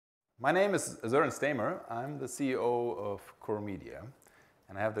My name is Sören Stamer. I'm the CEO of CoreMedia,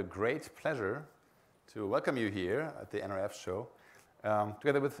 and I have the great pleasure to welcome you here at the NRF show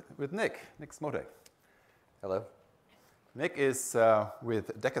together with Nick Smotek. Hello. Nick is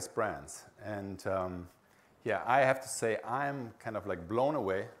with Decus Brands, and yeah, I have to say I'm kind of like blown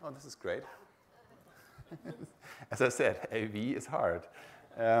away. Oh, this is great. As I said, AV is hard.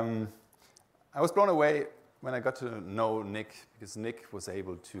 I was blown away when I got to know Nick, because Nick was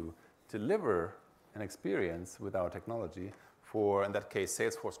able to deliver an experience with our technology for, in that case,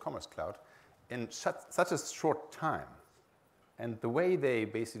 Salesforce Commerce Cloud in such a short time. And the way they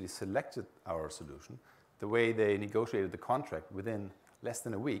basically selected our solution, the way they negotiated the contract within less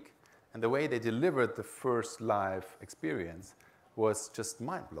than a week, and the way they delivered the first live experience was just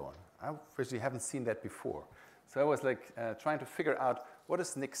mind-blowing. I actually haven't seen that before. So I was like trying to figure out what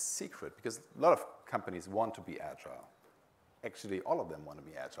is Nick's secret, because a lot of companies want to be agile. Actually, all of them want to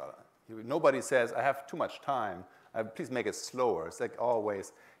be agile. Nobody says, I have too much time, please make it slower. It's like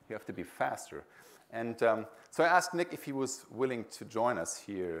always, you have to be faster. And so I asked Nick if he was willing to join us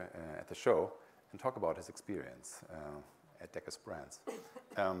here at the show and talk about his experience at Decus Brands.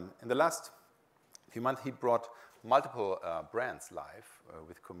 In the last few months, he brought multiple brands live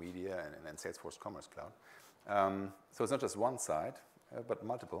with CoreMedia and Salesforce Commerce Cloud. So it's not just one side, but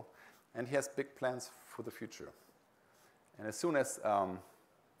multiple. And he has big plans for the future. And as soon as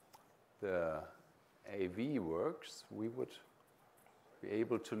the AV works, we would be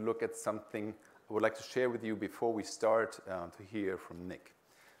able to look at something I would like to share with you before we start to hear from Nick.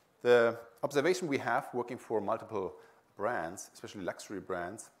 The observation we have working for multiple brands, especially luxury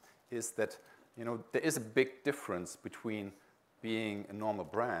brands, is that there is a big difference between being a normal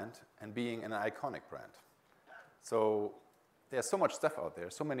brand and being an iconic brand. So there's so much stuff out there,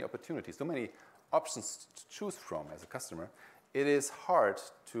 so many opportunities, so many options to choose from as a customer. It is hard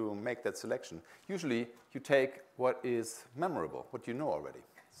to make that selection. Usually, you take what is memorable, what you know already.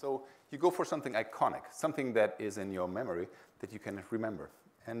 So you go for something iconic, something that is in your memory that you can remember.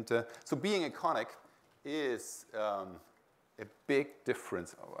 And so being iconic is a big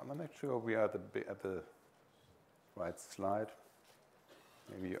difference. Oh, I'm not sure we are at the right slide.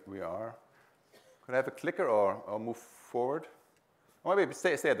 Maybe we are. Could I have a clicker or move forward? Or maybe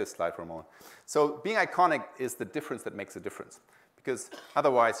stay at this slide for a moment. So being iconic is the difference that makes a difference, because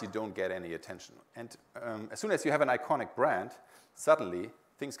otherwise you don't get any attention. And as soon as you have an iconic brand, suddenly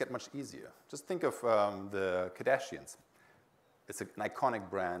things get much easier. Just think of the Kardashians. It's an iconic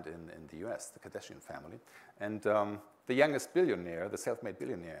brand in the US, the Kardashian family. And the youngest billionaire, the self-made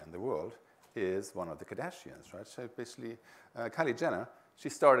billionaire in the world, is one of the Kardashians, right? So basically, Kylie Jenner, she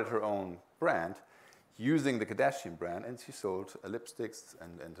started her own brand using the Kardashian brand, and she sold lipsticks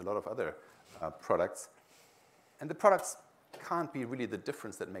and a lot of other products. And the products can't be really the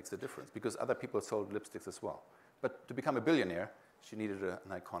difference that makes the difference, because other people sold lipsticks as well. But to become a billionaire, she needed an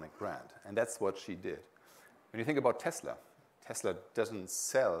iconic brand, and that's what she did. When you think about Tesla, Tesla doesn't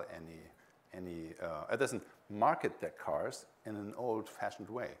sell it doesn't market their cars in an old-fashioned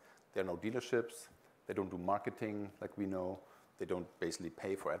way. There are no dealerships, they don't do marketing like we know, they don't basically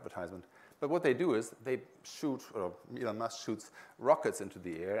pay for advertisement. But what they do is they shoot, or Elon Musk shoots rockets into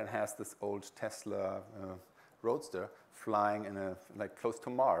the air and has this old Tesla Roadster flying like close to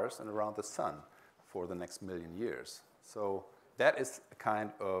Mars and around the sun for the next million years. So that is a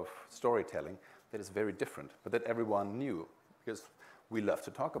kind of storytelling that is very different, but that everyone knew, because we love to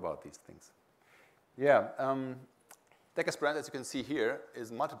talk about these things. Yeah, Decus Brands, as you can see here,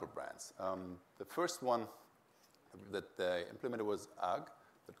 is multiple brands. The first one that they implemented was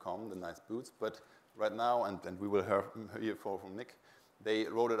UGG.com, the nice boots, but right now, and we will hear from Nick, they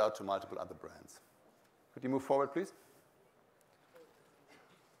rolled it out to multiple other brands. Could you move forward, please?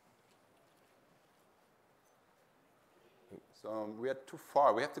 So we are too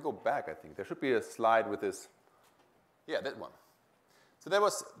far. We have to go back, I think. There should be a slide with this. Yeah, that one. So that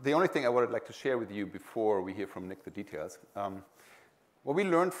was the only thing I would like to share with you before we hear from Nick the details. What we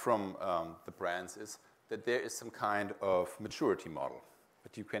learned from the brands is that there is some kind of maturity model.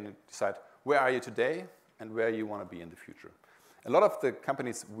 But you can decide where are you today and where you want to be in the future. A lot of the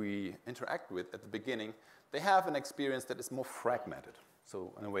companies we interact with at the beginning, they have an experience that is more fragmented.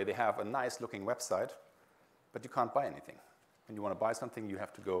 So in a way, they have a nice looking website, but you can't buy anything. When you want to buy something, you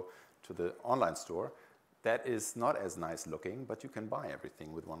have to go to the online store. That is not as nice looking, but you can buy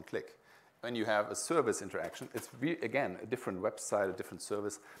everything with one click. When you have a service interaction, it's again a different website, a different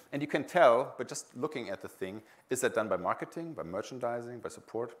service. And you can tell, by just looking at the thing, is that done by marketing, by merchandising, by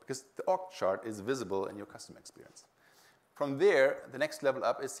support? Because the org chart is visible in your customer experience. From there, the next level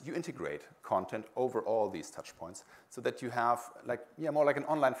up is you integrate content over all these touch points so that you have more like an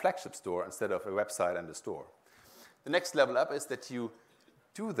online flagship store instead of a website and a store. The next level up is that you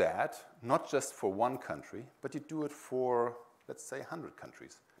do that not just for one country, but you do it for, let's say, 100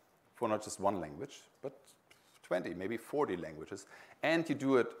 countries, for not just one language, but 20, maybe 40 languages. And you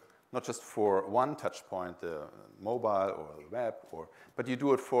do it not just for one touch point, the mobile or the web, but you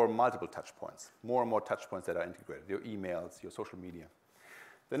do it for multiple touch points, more and more touch points that are integrated, your emails, your social media.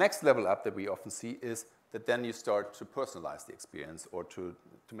 The next level up that we often see is that then you start to personalize the experience or to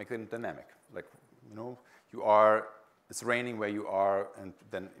make it dynamic. Like, it's raining where you are, and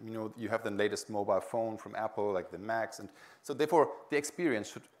then you have the latest mobile phone from Apple, like the Max, and so therefore the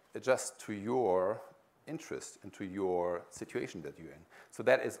experience should adjust to your interest and to your situation that you're in. So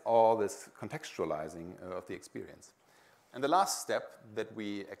that is all this contextualizing of the experience. And the last step that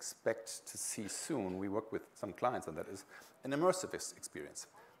we expect to see soon, we work with some clients on that, is an immersive experience.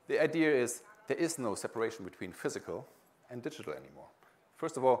 The idea is there is no separation between physical and digital anymore.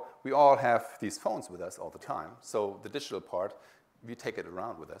 First of all, we all have these phones with us all the time, so the digital part, we take it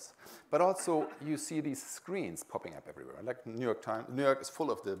around with us. But also, you see these screens popping up everywhere. Like New York Times, New York is full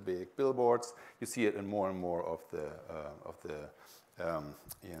of the big billboards. You see it in more and more of the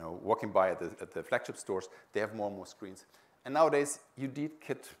walking by at the flagship stores. They have more and more screens. And nowadays, you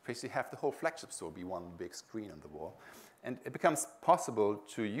could basically have the whole flagship store be one big screen on the wall. And it becomes possible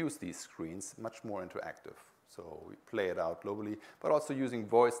to use these screens much more interactive. So we play it out globally, but also using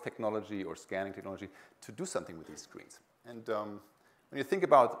voice technology or scanning technology to do something with these screens. And when you think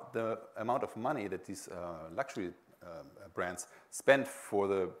about the amount of money that these luxury brands spend for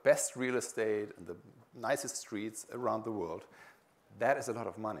the best real estate and the nicest streets around the world, that is a lot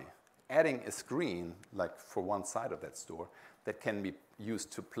of money. Adding a screen, like for one side of that store, that can be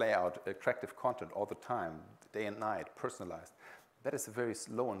used to play out attractive content all the time, day and night, personalized, that is a very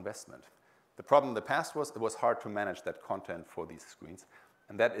low investment. The problem in the past was it was hard to manage that content for these screens,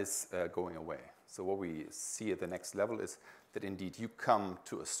 and that is going away. So what we see at the next level is that indeed you come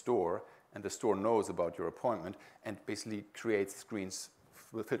to a store and the store knows about your appointment and basically creates screens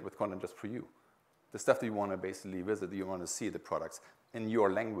filled with content just for you. The stuff that you want to basically visit, that you want to see the products in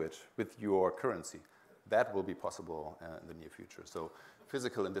your language with your currency, that will be possible in the near future. So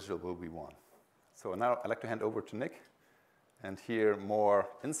physical and digital will be one. So now I'd like to hand over to Nick and hear more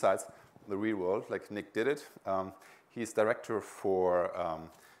insights from the real world, like Nick did it. He's director for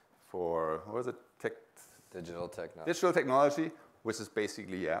what was it? Digital technology. Digital technology, which is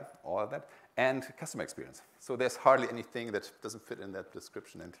basically, all of that, and customer experience. So there's hardly anything that doesn't fit in that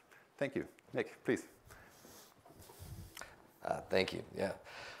description. And thank you. Nick, please. Thank you, yeah.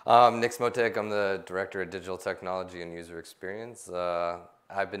 Nick Smotek, I'm the Director of Digital Technology and User Experience.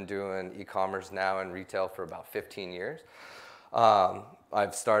 I've been doing e-commerce now in retail for about 15 years.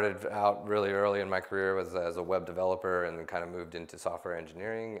 I've started out really early in my career as a web developer and then kind of moved into software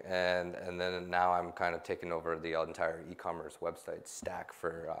engineering. And then now I'm kind of taking over the entire e-commerce website stack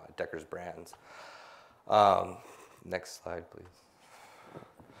for Deckers Brands. Next slide, please.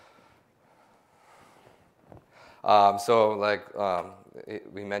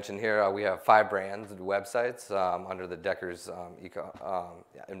 We mentioned here, we have 5 brands and websites under the Deckers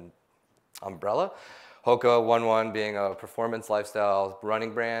umbrella. Hoka 11 being a performance lifestyle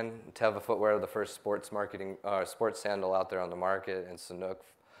running brand. Teva Footwear, the first sports sandal out there on the market, and Smotek.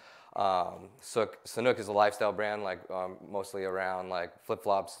 Smotek is a lifestyle brand, mostly around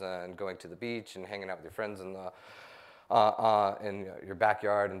flip-flops and going to the beach and hanging out with your friends in your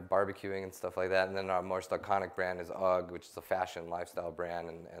backyard and barbecuing and stuff like that. And then our most iconic brand is UGG, which is a fashion lifestyle brand,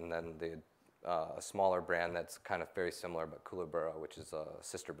 and then a smaller brand that's kind of very similar but Kookaburra, which is a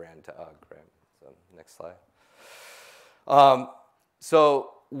sister brand to UGG, right? So next slide.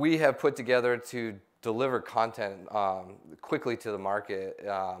 So we have put together to deliver content quickly to the market.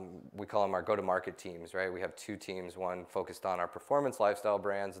 We call them our go-to-market teams, right? We have 2 teams, one focused on our performance lifestyle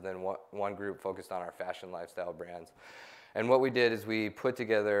brands, and then one group focused on our fashion lifestyle brands. And what we did is we put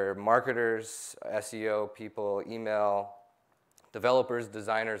together marketers, SEO people, email, developers,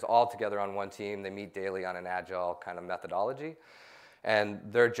 designers, all together on one team. They meet daily on an agile kind of methodology. And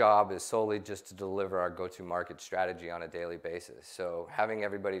their job is solely just to deliver our go-to-market strategy on a daily basis. So having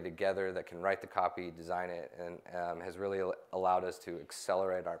everybody together that can write the copy, design it, and has really allowed us to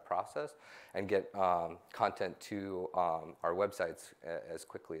accelerate our process and get content to our websites as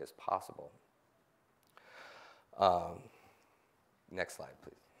quickly as possible. Next slide,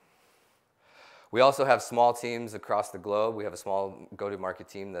 please. We also have small teams across the globe. We have a small go-to-market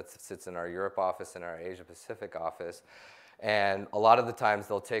team that sits in our Europe office and our Asia Pacific office. And a lot of the times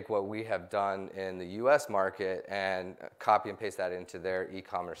they'll take what we have done in the US market and copy and paste that into their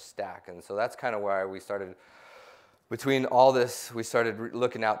e-commerce stack. And so that's kind of why we started, between all this, we started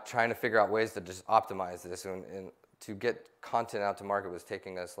looking out, trying to figure out ways to just optimize this. And to get content out to market was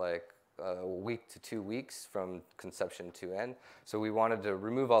taking us like a week to 2 weeks from conception to end. So we wanted to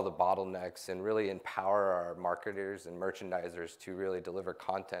remove all the bottlenecks and really empower our marketers and merchandisers to really deliver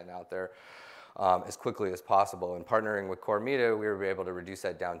content out there as quickly as possible. And partnering with CoreMedia, we were able to reduce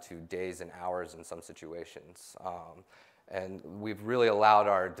that down to days and hours in some situations. And we've really allowed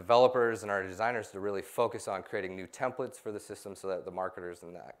our developers and our designers to really focus on creating new templates for the system so that the marketers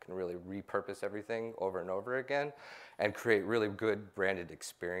and that can really repurpose everything over and over again and create really good branded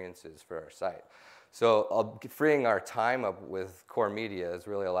experiences for our site. So freeing our time up with CoreMedia has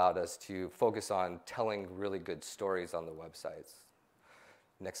really allowed us to focus on telling really good stories on the websites.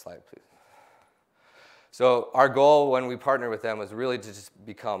 Next slide, please. So our goal when we partnered with them was really to just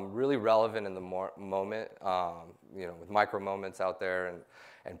become really relevant in the moment, with micro moments out there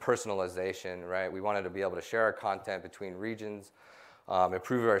and personalization, right? We wanted to be able to share our content between regions,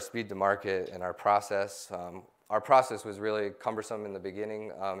 improve our speed to market and our process. Our process was really cumbersome in the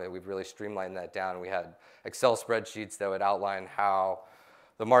beginning, and we've really streamlined that down. We had Excel spreadsheets that would outline how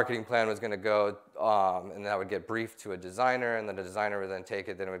the marketing plan was going to go, and that would get briefed to a designer, and then the designer would then take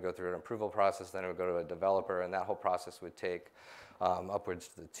it, then it would go through an approval process, then it would go to a developer, and that whole process would take upwards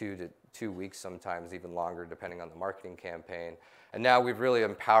to 2 weeks, sometimes even longer, depending on the marketing campaign. And now we've really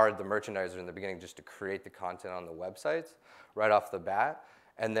empowered the merchandiser in the beginning just to create the content on the websites right off the bat,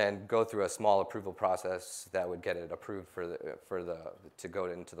 and then go through a small approval process that would get it approved to go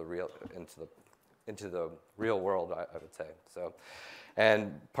into the real world, I would say. So.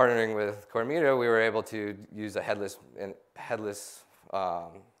 And partnering with CoreMedia, we were able to use a headless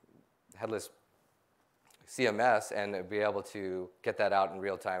CMS and be able to get that out in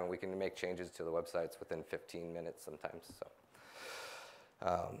real time, and we can make changes to the websites within 15 minutes sometimes.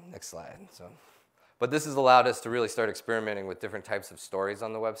 So, next slide. But this has allowed us to really start experimenting with different types of stories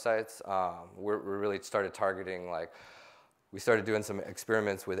on the websites. We really started targeting, we started doing some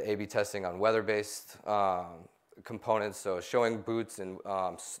experiments with A/B testing on weather-based components, so showing boots and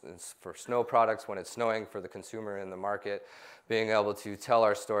for snow products when it's snowing for the consumer in the market, being able to tell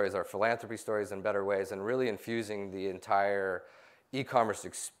our stories, our philanthropy stories in better ways, and really infusing the entire e-commerce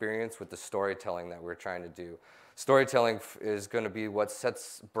experience with the storytelling that we're trying to do. Storytelling is going to be what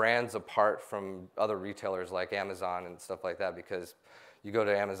sets brands apart from other retailers like Amazon and stuff like that, because you go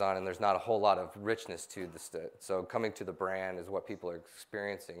to Amazon and there's not a whole lot of richness to the so coming to the brand is what people are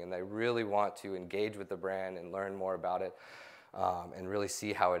experiencing, and they really want to engage with the brand and learn more about it, and really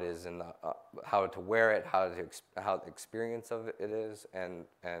see how it is and how to wear it, how the experience of it is, and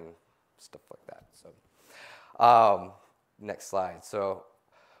stuff like that. So next slide. So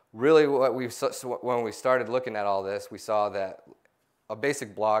really when we started looking at all this, we saw that a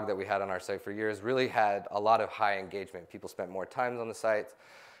basic blog that we had on our site for years really had a lot of high engagement. People spent more time on the site.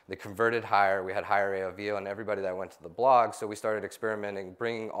 They converted higher. We had higher AOV on everybody that went to the blog. So we started experimenting,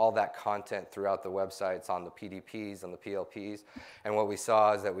 bringing all that content throughout the websites on the PDPs, on the PLPs. And what we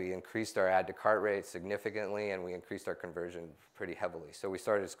saw is that we increased our add to cart rate significantly, and we increased our conversion pretty heavily. So we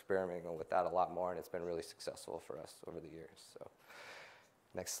started experimenting with that a lot more, and it's been really successful for us over the years. So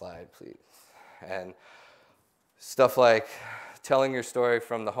next slide, please. And stuff like telling your story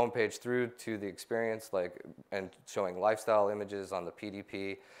from the homepage through to the experience, and showing lifestyle images on the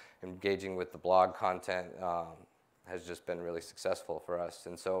PDP, engaging with the blog content has just been really successful for us.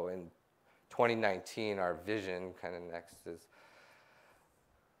 And so in 2019, our vision, next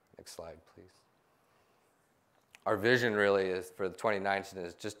slide, please. Our vision really is for 2019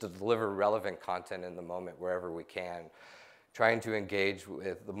 is just to deliver relevant content in the moment wherever we can, trying to engage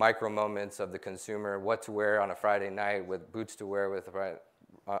with the micro moments of the consumer, what to wear on a Friday night, with boots to wear with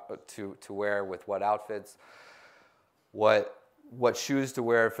to wear with what outfits, what shoes to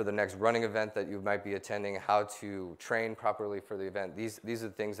wear for the next running event that you might be attending, how to train properly for the event. These are the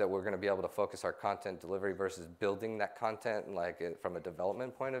things that we're going to be able to focus our content delivery versus building that content from a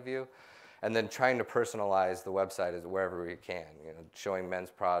development point of view. And then trying to personalize the website as wherever we can, showing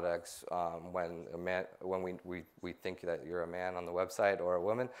men's products when we think that you're a man on the website or a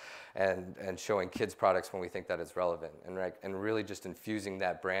woman, and showing kids products when we think that it's relevant, and really just infusing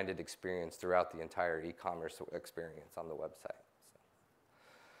that branded experience throughout the entire e-commerce experience on the website.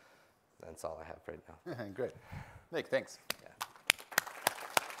 So that's all I have right now. Great. Nick, thanks. Yeah.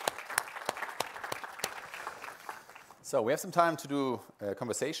 So we have some time to do a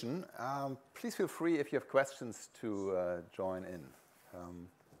conversation. Please feel free, if you have questions, to join in. I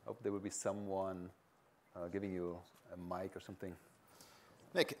hope there will be someone giving you a mic or something.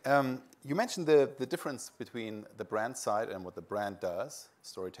 Nick, you mentioned the difference between the brand side and what the brand does,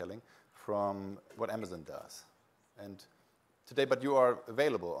 storytelling, from what Amazon does. And today, but you are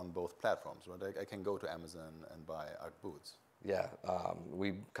available on both platforms, right? I can go to Amazon and buy our boots. Yeah,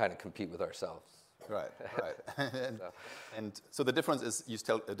 we kind of compete with ourselves. Right, right. and so the difference is you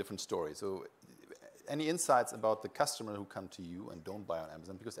tell a different story. So any insights about the customer who come to you and don't buy on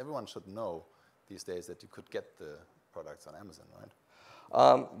Amazon? Because everyone should know these days that you could get the products on Amazon, right?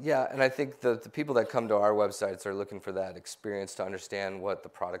 Yeah, and I think the people that come to our websites are looking for that experience to understand what the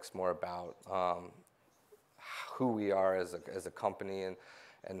product's more about, who we are as a company,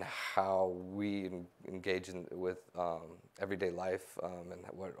 and how we engage with everyday life, and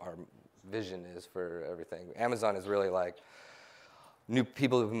what our vision is for everything. Amazon is really like new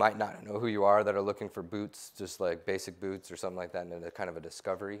people who might not know who you are that are looking for boots, just like basic boots or something like that, and a kind of a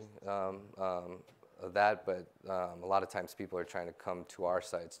discovery of that. But a lot of times people are trying to come to our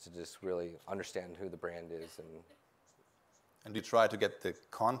sites to just really understand who the brand is. And you try to get the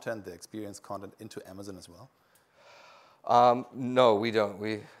content, the experience content, into Amazon as well? No, we don't.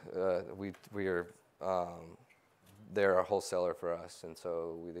 We are they're a wholesaler for us, and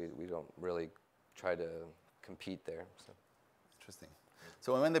so we don't really try to compete there. So. Interesting.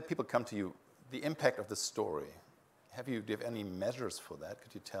 So when the people come to you, the impact of the story, do you have any measures for that?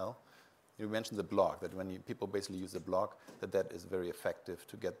 Could you tell? You mentioned the blog, that when people basically use the blog, that is very effective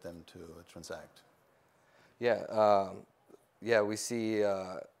to get them to transact. Yeah, yeah, we see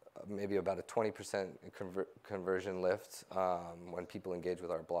maybe about a 20% conversion lift when people engage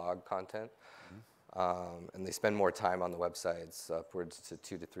with our blog content. And they spend more time on the websites, upwards to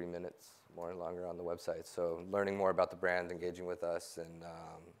 2 to 3 minutes more longer on the website. So learning more about the brand, engaging with us, and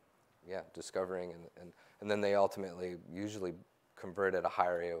yeah, discovering, and then they ultimately usually convert at a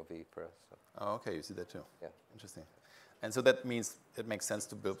higher AOV for us. So. Oh, okay, you see that too. Yeah. Interesting. And so that means it makes sense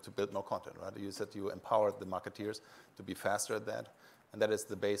to build more content, right? You said you empowered the marketeers to be faster at that, and that is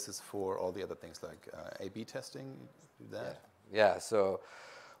the basis for all the other things like A/B testing. You do that? Yeah. So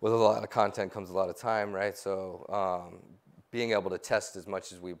with a lot of content comes a lot of time, right? So being able to test as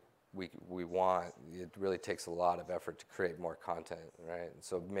much as we want, it really takes a lot of effort to create more content, right? And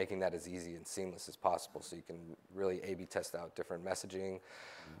so making that as easy and seamless as possible, so you can really A/B test out different messaging,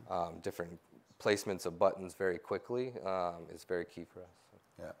 different placements of buttons very quickly is very key for us.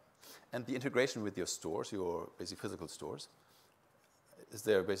 Yeah, and the integration with your stores, your basically physical stores. Is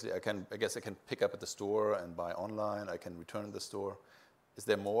there basically, I guess I can pick up at the store and buy online, I can return in the store. Is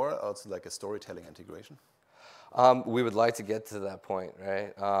there more, also like a storytelling integration? We would like to get to that point,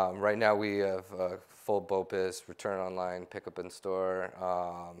 right? Right now we have full BOPIS, return online, pick up in store,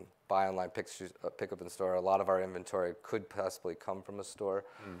 buy online, pick up in store. A lot of our inventory could possibly come from a store.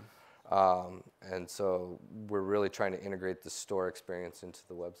 And so we're really trying to integrate the store experience into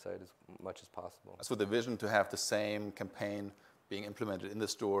the website as much as possible. So the vision to have the same campaign being implemented in the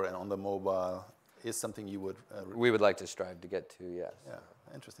store and on the mobile is something you would... we would like to strive to get to, yes. Yeah,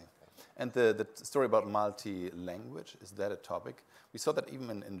 interesting. And the story about multi-language, is that a topic? We saw that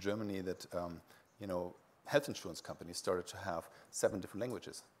even in Germany that, health insurance companies started to have 7 different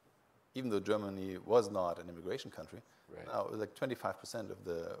languages. Even though Germany was not an immigration country, right. Now like 25% of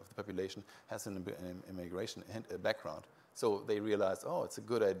the population has an immigration background. So they realized, oh, it's a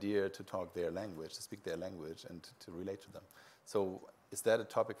good idea to talk their language, to speak their language, and to relate to them. So is that a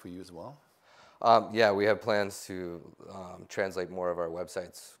topic for you as well? Yeah, we have plans to translate more of our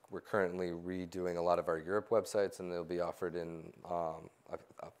websites. We're currently redoing a lot of our Europe websites, and they'll be offered in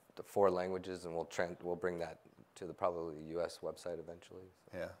up to 4 languages, and we'll bring that to probably the U.S. website eventually.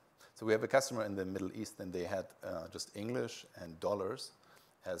 So. Yeah. So we have a customer in the Middle East, and they had just English and dollars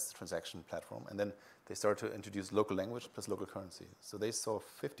as transaction platform, and then they started to introduce local language plus local currency. So they saw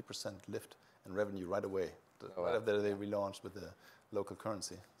 50% lift in revenue right away. Right after they relaunched with the local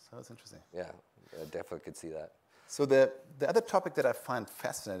currency. So that's interesting. Yeah, I definitely could see that. So the other topic that I find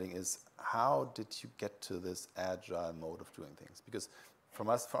fascinating is how did you get to this agile mode of doing things? Because from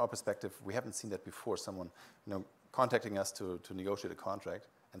our perspective, we haven't seen that before. Someone contacting us to negotiate a contract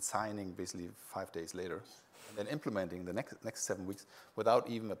and signing basically 5 days later, and then implementing the next 7 weeks without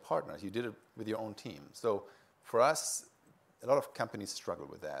even a partner. You did it with your own team. So for us, a lot of companies struggle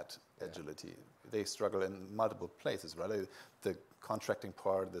with that agility. Yeah. They struggle in multiple places, right? The contracting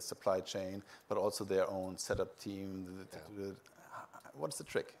part, the supply chain, but also their own setup team. What's the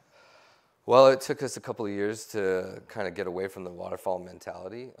trick? Well, it took us a couple of years to kind of get away from the waterfall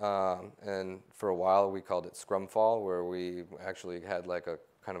mentality. And for a while, we called it Scrumfall, where we actually had like a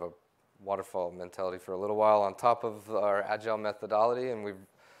kind of a waterfall mentality for a little while on top of our agile methodology. And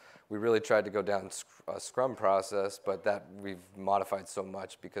we really tried to go down a Scrum process, but that we've modified so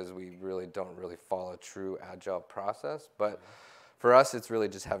much because we really don't really follow a true Agile process. But for us, it's really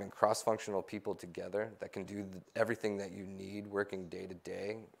just having cross-functional people together that can do everything that you need, working day to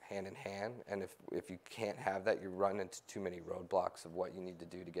day, hand in hand. And if you can't have that, you run into too many roadblocks of what you need to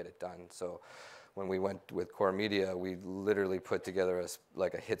do to get it done. So when we went with CoreMedia, we literally put together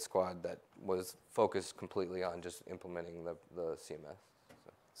a hit squad that was focused completely on just implementing the CMS.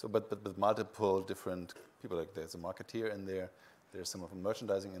 So, but with multiple different people, like there's a marketeer in there, there's some of the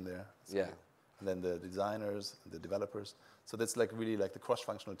merchandising in there. So Yeah. And then the designers, the developers. So that's like really like the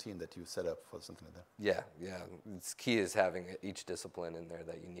cross-functional team that you set up for something like that. Yeah, yeah. It's key is having each discipline in there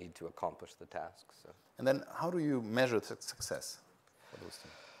that you need to accomplish the task. So. And then how do you measure success for those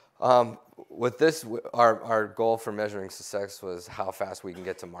teams? With this, our goal for measuring success was how fast we can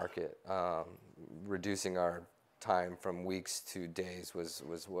get to market. Reducing our time from weeks to days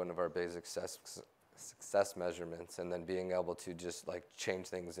was one of our basic success measurements, and then being able to just like change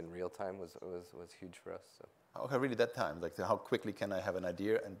things in real time was huge for us. So. Okay, really that time, like how quickly can I have an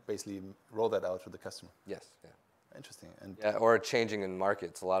idea and basically roll that out to the customer? Yes, yeah. Interesting. And yeah, or changing in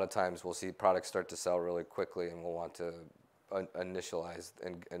markets. A lot of times we'll see products start to sell really quickly, and we'll want to initialize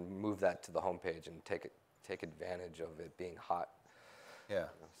and move that to the homepage and take advantage of it being hot. Yeah.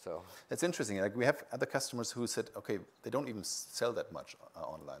 So it's interesting. Like we have other customers who said, okay, they don't even sell that much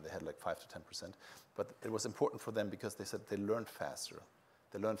online. They had like 5 to 10%, but it was important for them because they said they learned faster.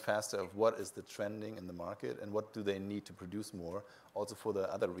 They learned faster of what is the trending in the market and what do they need to produce more, also for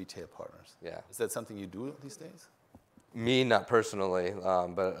the other retail partners. Yeah. Is that something you do these days? Me, not personally,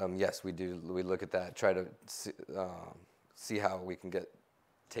 but yes, we do. We look at that, try to see how we can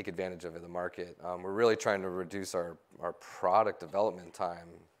take advantage of the market. We're really trying to reduce our product development time,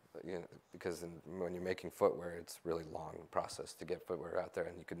 because when you're making footwear, it's really long process to get footwear out there,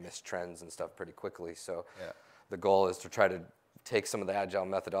 and you could miss trends and stuff pretty quickly. So the goal is to try to take some of the agile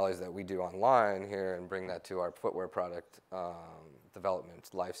methodologies that we do online here and bring that to our footwear product development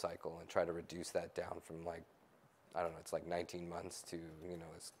life cycle and try to reduce that down from like, I don't know, it's like 19 months to,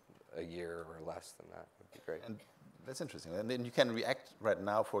 it's a year or less than that would be great. And that's interesting. And then you can react right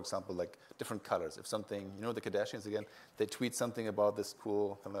now, for example, like different colors. If something, the Kardashians again, they tweet something about this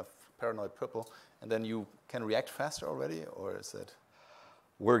cool kind of paranoid purple, and then you can react faster already, or is it?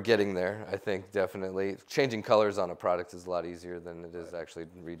 We're getting there, I think, definitely. Changing colors on a product is a lot easier than it is actually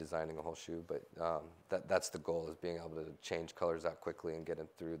redesigning a whole shoe, but that's the goal, is being able to change colors out quickly and get it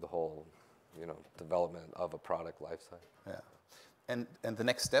through the whole, development of a product life cycle. Yeah. And the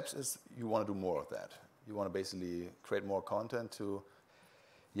next steps is you want to do more of that. You want to basically create more content to...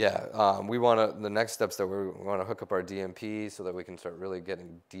 Yeah, the next steps that we want to hook up our DMP so that we can start really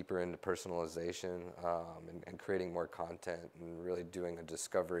getting deeper into personalization and creating more content and really doing a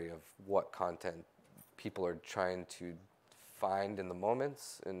discovery of what content people are trying to find in the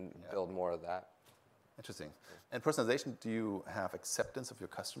moments and build more of that. Interesting. And personalization, do you have acceptance of your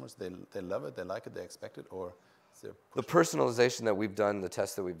customers? They love it, they like it, they expect it, or... The personalization that we've done, the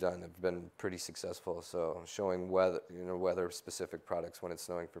tests that we've done, have been pretty successful. So showing weather-specific products when it's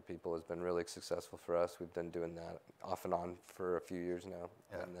snowing for people has been really successful for us. We've been doing that off and on for a few years now,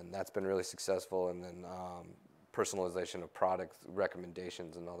 and then that's been really successful. And then personalization of product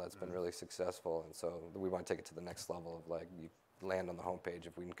recommendations and all that's been really successful. And so we want to take it to the next level of like you land on the homepage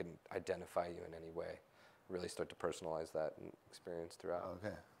if we can identify you in any way, really start to personalize that experience throughout.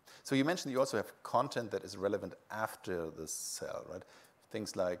 Okay. So you mentioned you also have content that is relevant after the sale, right?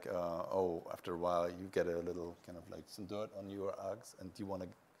 Things like, after a while you get a little kind of like some dirt on your Uggs and you want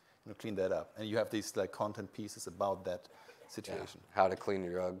to clean that up. And you have these like content pieces about that situation. Yeah. How to clean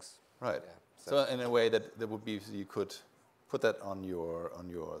your Uggs. Right. Yeah. So in a way that would be, you could put that on your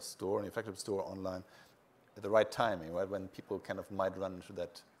store, on your flagship store online at the right timing, right? When people kind of might run into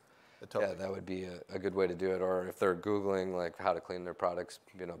that. Yeah, that would be a good way to do it. Or if they're Googling like how to clean their products,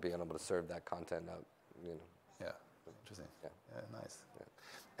 being able to serve that content up, Yeah, interesting. Yeah, nice.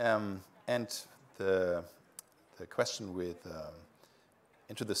 Yeah. And the question with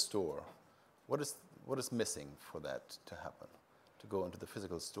into the store, what is missing for that to happen, to go into the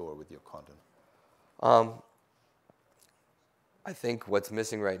physical store with your content? I think what's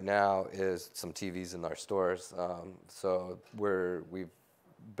missing right now is some TVs in our stores. So we've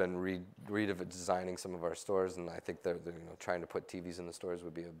been redesigning some of our stores, and I think they're trying to put TVs in the stores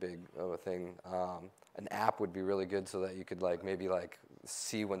would be a big thing. An app would be really good so that you could maybe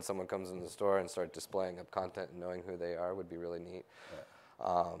see when someone comes in the store and start displaying up content and knowing who they are would be really neat.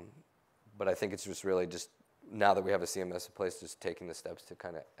 Yeah. But I think it's just really now that we have a CMS in place, just taking the steps to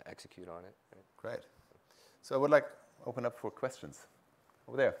kind of execute on it. Right? Great. So I would like to open up for questions.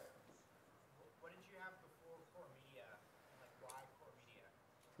 Over there.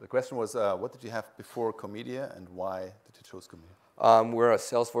 The question was, what did you have before CoreMedia, and why did you choose CoreMedia? We're a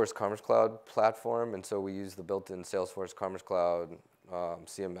Salesforce Commerce Cloud platform, and so we use the built-in Salesforce Commerce Cloud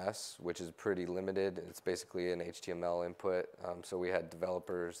CMS, which is pretty limited. It's basically an HTML input. So we had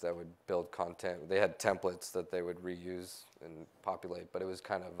developers that would build content. They had templates that they would reuse and populate, but it was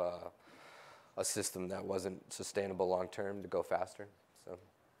kind of a system that wasn't sustainable long-term to go faster. So.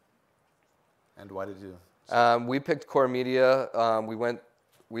 And why did you? We picked CoreMedia.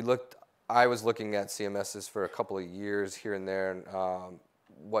 I was looking at CMSs for a couple of years here and there, and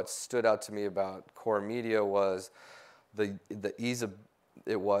what stood out to me about CoreMedia was the ease of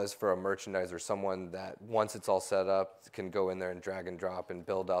it was for a merchandiser, someone that once it's all set up can go in there and drag and drop and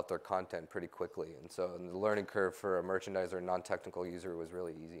build out their content pretty quickly. And so the learning curve for a merchandiser, non-technical user was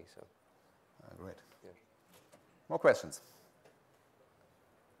really easy. So. Great. Yeah. More questions?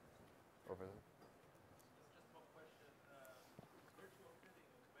 Over there.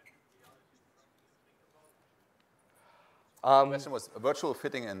 The question was virtual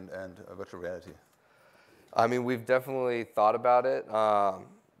fitting and virtual reality. I mean, we've definitely thought about it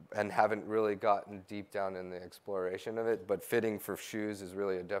and haven't really gotten deep down in the exploration of it. But fitting for shoes is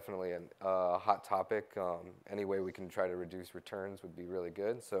really definitely a hot topic. Any way we can try to reduce returns would be really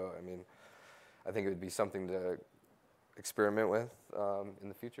good. So, I mean, I think it would be something to experiment with in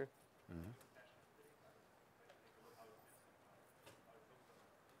the future. Mm-hmm.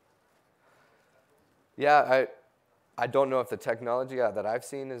 Yeah, I don't know if the technology that I've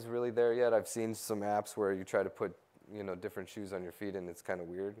seen is really there yet. I've seen some apps where you try to put, different shoes on your feet, and it's kind of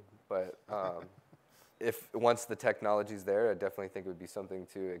weird. But if once the technology's there, I definitely think it would be something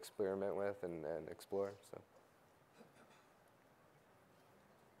to experiment with and explore. So.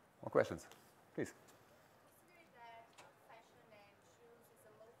 More questions, please. Considering that fashion and shoes is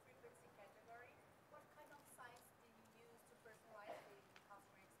a low-frequency category, what kind of science do you use to personalize the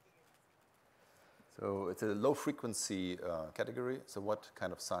customer experience? So it's a low-frequency category. So what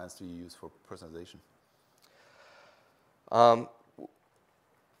kind of science do you use for personalization?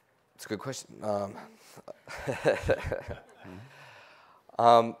 It's a good question.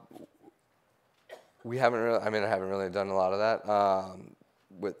 We haven't really. I mean, I haven't really done a lot of that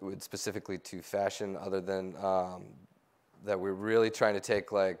with specifically to fashion, other than that we're really trying to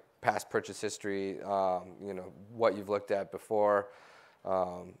take like past purchase history, what you've looked at before.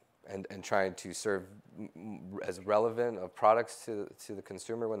 And trying to serve as relevant of products to the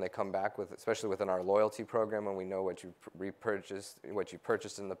consumer when they come back with, especially within our loyalty program, when we know what you repurchased, what you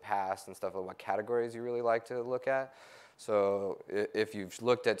purchased in the past and stuff, and what categories you really like to look at. So if you've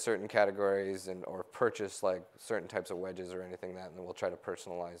looked at certain categories or purchased like certain types of wedges or anything then we'll try to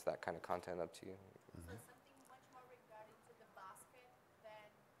personalize that kind of content up to you. So something much more regarding to the basket than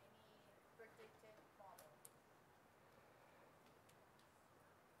any predicted model.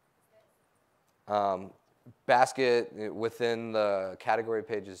 Basket within the category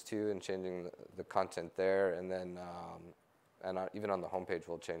pages too, and changing the content there, and then even on the homepage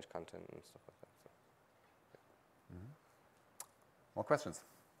we'll change content and stuff like that. So. Mm-hmm. More questions?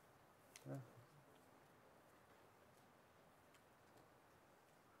 Yeah.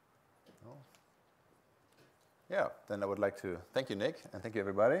 No. Yeah. Then I would like to thank you, Nick, and thank you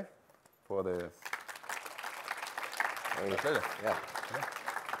everybody for the. Pleasure. Yeah.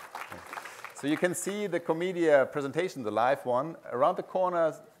 So you can see the CoreMedia presentation, the live one, around the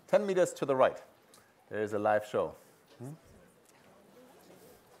corner, 10 meters to the right. There is a live show.